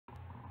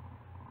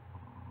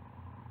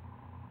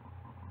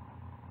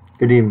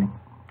Good evening.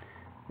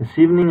 This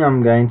evening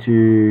I'm going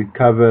to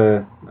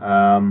cover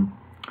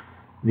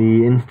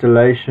the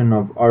installation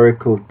of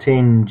Oracle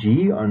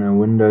 10G on a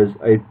Windows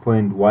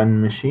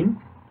 8.1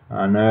 machine.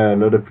 I know a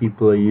lot of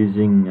people are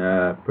using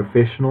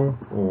Professional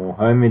or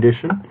Home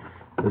Edition.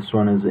 This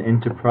one is the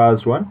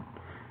Enterprise one.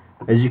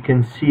 As you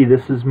can see,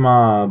 this is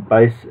my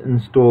base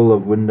install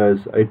of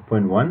Windows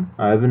 8.1.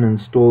 I haven't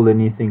installed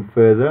anything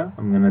further.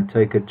 I'm going to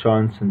take a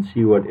chance and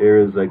see what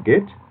errors I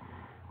get.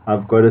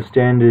 I've got a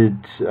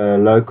standard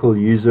local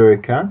user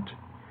account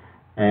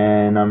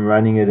and I'm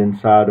running it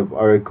inside of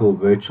Oracle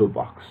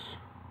VirtualBox.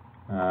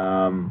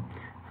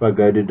 If I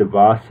go to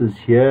devices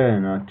here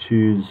and I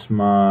choose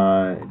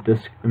my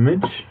disk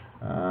image,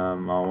 I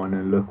want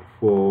to look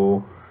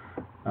for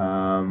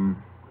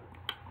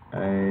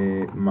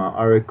my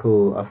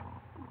Oracle. I've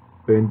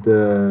burnt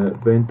the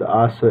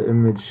ISO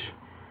image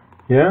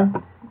here,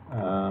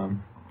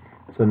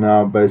 so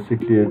now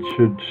basically it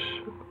should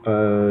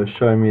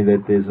show me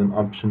that there's an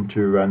option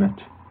to run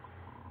it.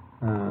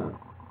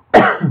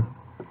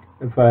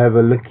 If I have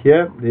a look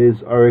here,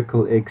 there's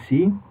Oracle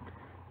XE,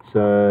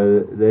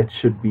 so that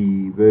should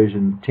be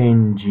version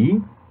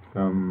 10G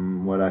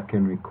from what I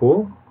can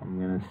recall. I'm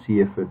going to see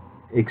if it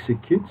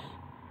executes.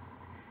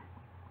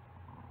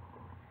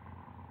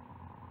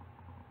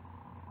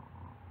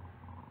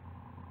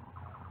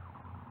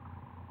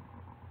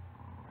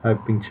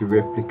 Hoping to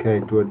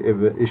replicate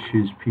whatever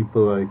issues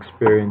people are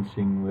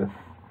experiencing with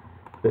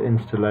the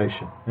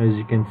installation. As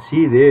you can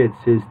see there, it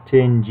says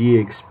 10G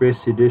Express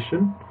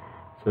Edition,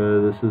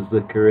 so this is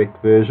the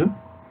correct version.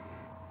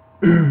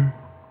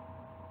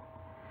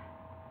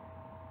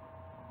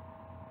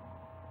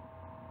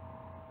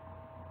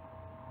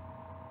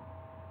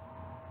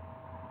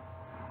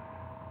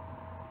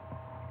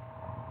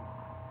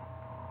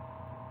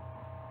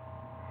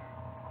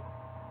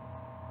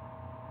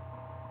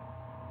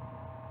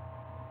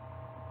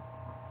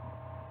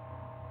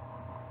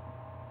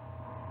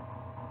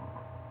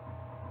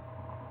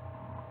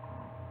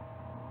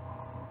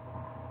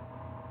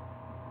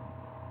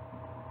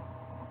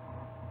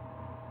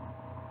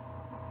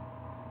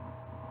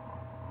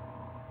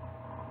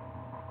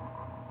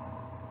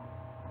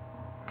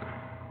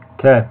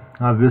 Okay,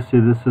 obviously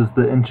this is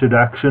the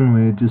introduction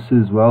where it just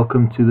says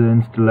welcome to the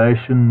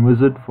installation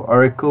wizard for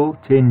Oracle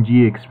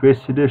 10G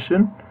Express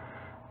Edition.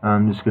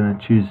 I'm just going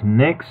to choose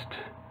next.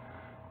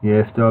 You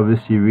have to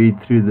obviously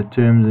read through the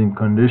terms and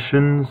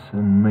conditions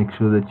and make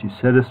sure that you're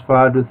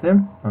satisfied with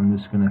them. I'm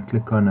just going to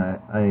click on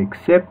I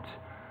accept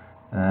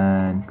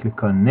and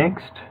click on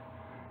next.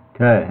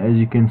 Okay, as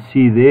you can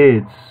see there,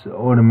 it's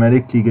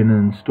automatically going to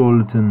install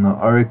it in the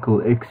Oracle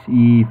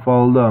XE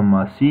folder on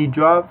my C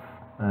drive.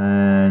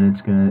 And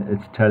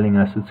it's telling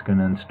us it's going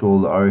to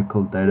install the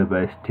Oracle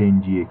Database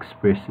 10G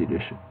Express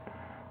Edition.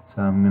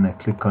 So I'm going to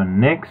click on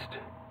next.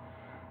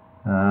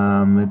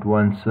 It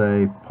wants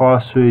a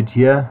password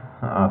here.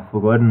 I've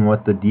forgotten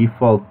what the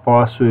default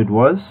password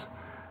was.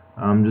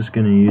 I'm just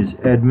going to use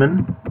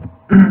admin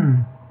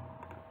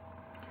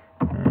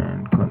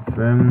and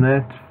confirm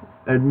that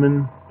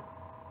admin.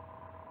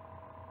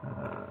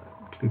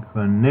 Click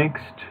on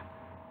next.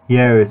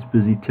 Here it's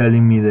busy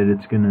telling me that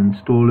it's going to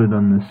install it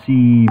on the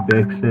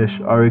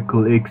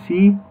C/Oracle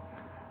XE,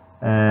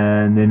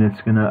 and then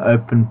it's going to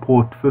open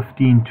port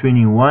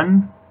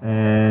 1521,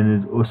 and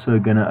it's also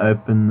going to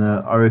open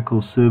the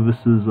Oracle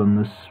services on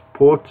this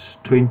port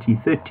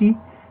 2030,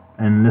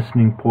 and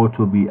listening port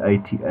will be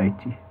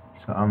 8080.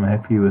 So I'm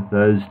happy with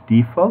those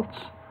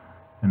defaults.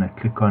 I'm going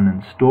to click on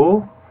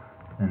install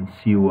and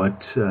see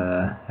what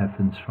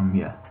happens from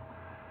here.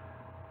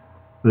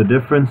 The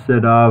difference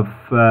that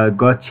I've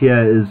got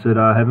here is that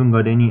I haven't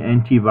got any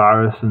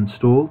antivirus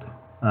installed.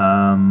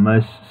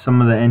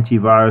 Some of the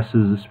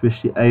antiviruses,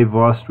 especially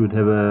Avast, would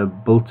have a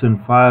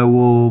built-in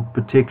firewall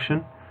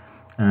protection,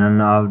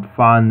 and I would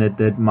find that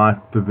that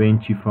might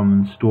prevent you from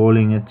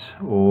installing it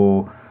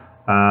or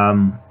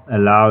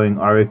allowing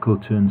Oracle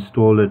to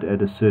install it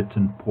at a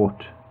certain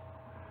port.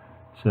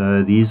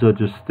 So these are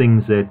just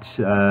things that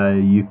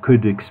you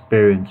could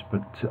experience,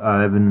 but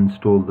I haven't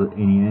installed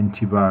any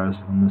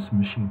antivirus on this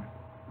machine.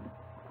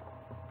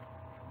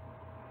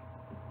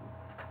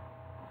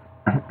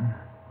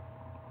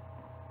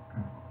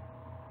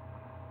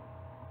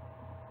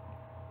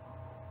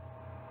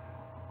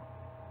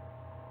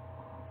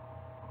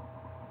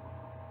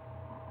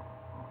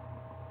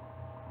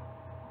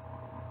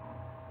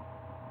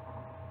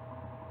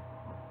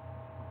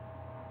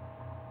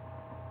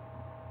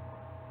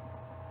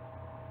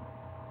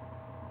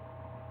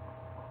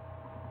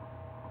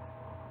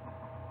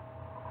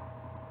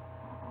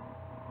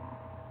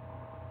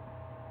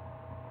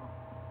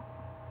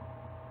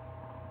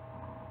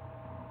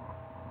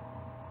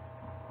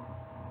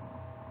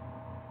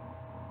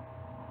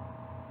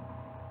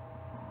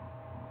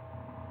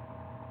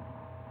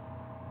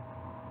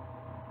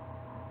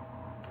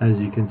 As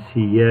you can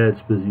see here,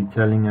 it's busy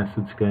telling us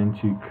it's going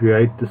to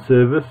create the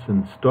service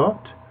and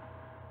start.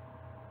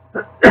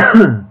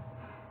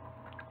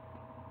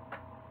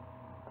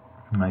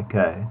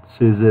 Okay, it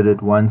says that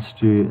it wants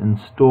to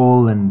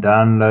install and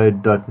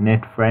download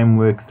 .NET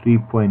Framework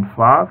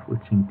 3.5,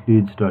 which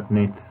includes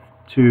 .NET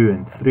 2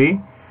 and 3.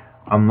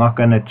 I'm not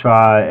going to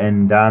try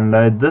and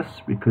download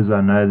this because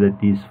I know that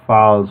these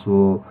files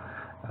will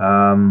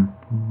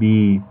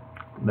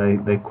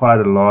they're quite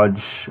a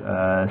large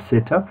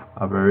setup.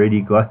 I've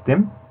already got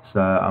them, so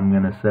I'm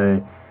going to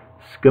say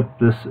skip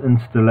this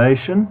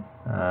installation,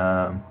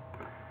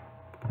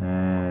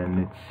 and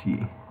let's see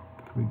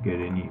if we get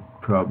any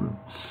problems.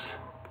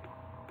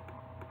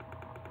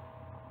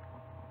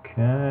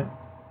 Okay,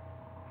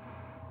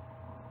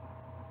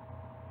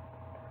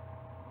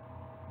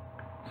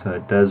 so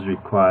it does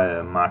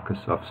require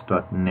Microsoft's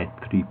 .NET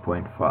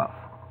 3.5.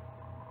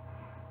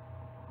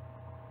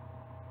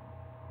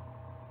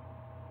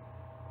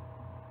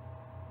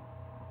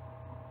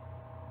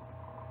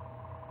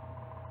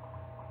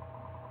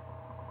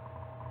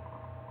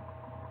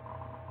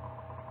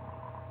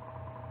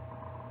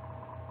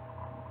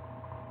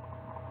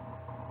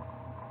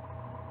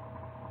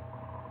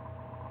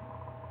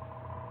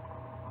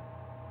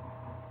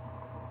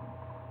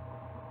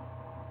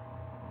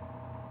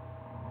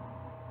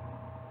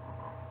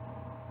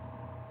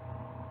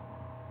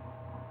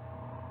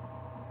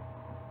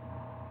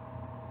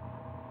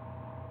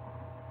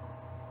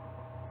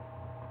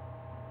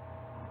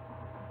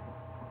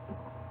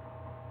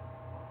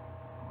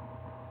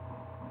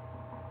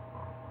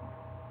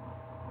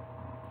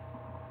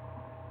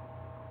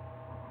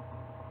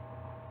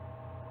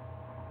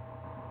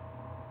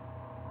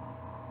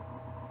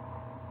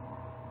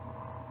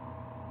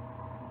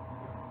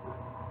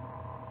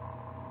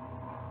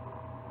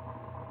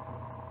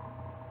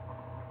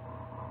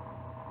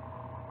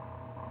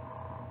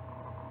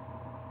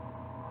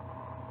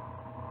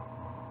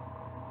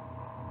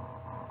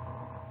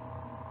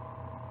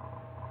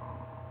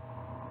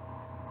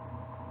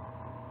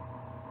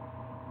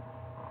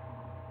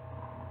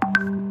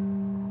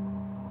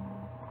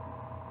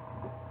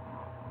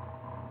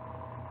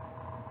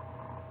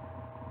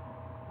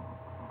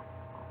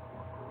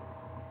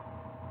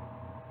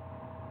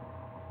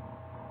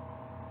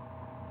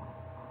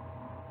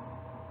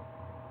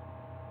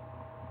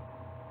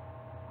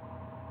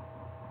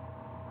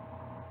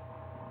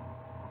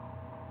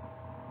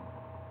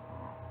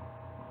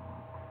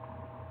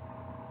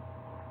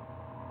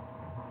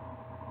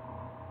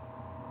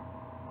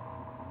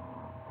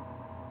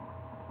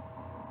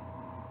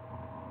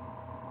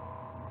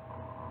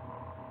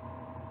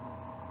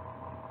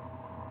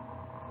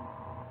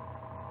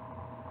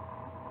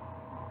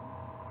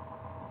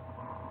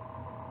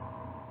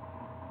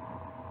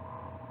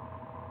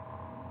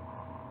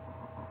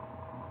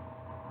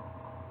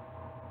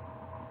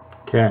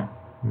 Okay,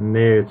 and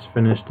there it's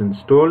finished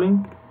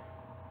installing.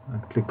 I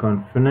click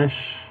on finish,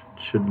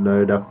 it should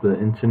load up the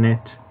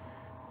internet,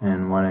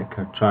 and when I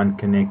try and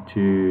connect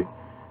to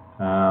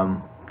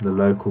the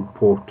local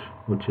port,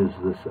 which is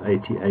this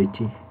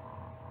 8080.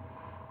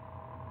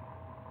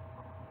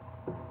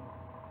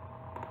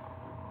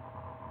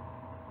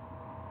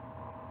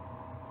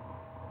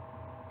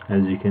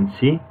 As you can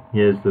see,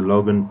 here's the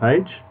login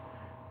page.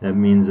 That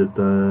means that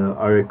the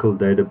Oracle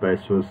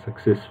database was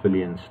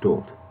successfully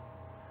installed.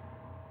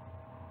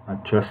 I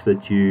trust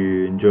that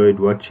you enjoyed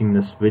watching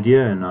this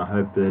video, and I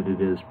hope that it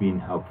has been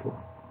helpful.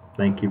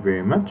 Thank you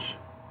very much.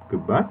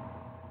 Goodbye.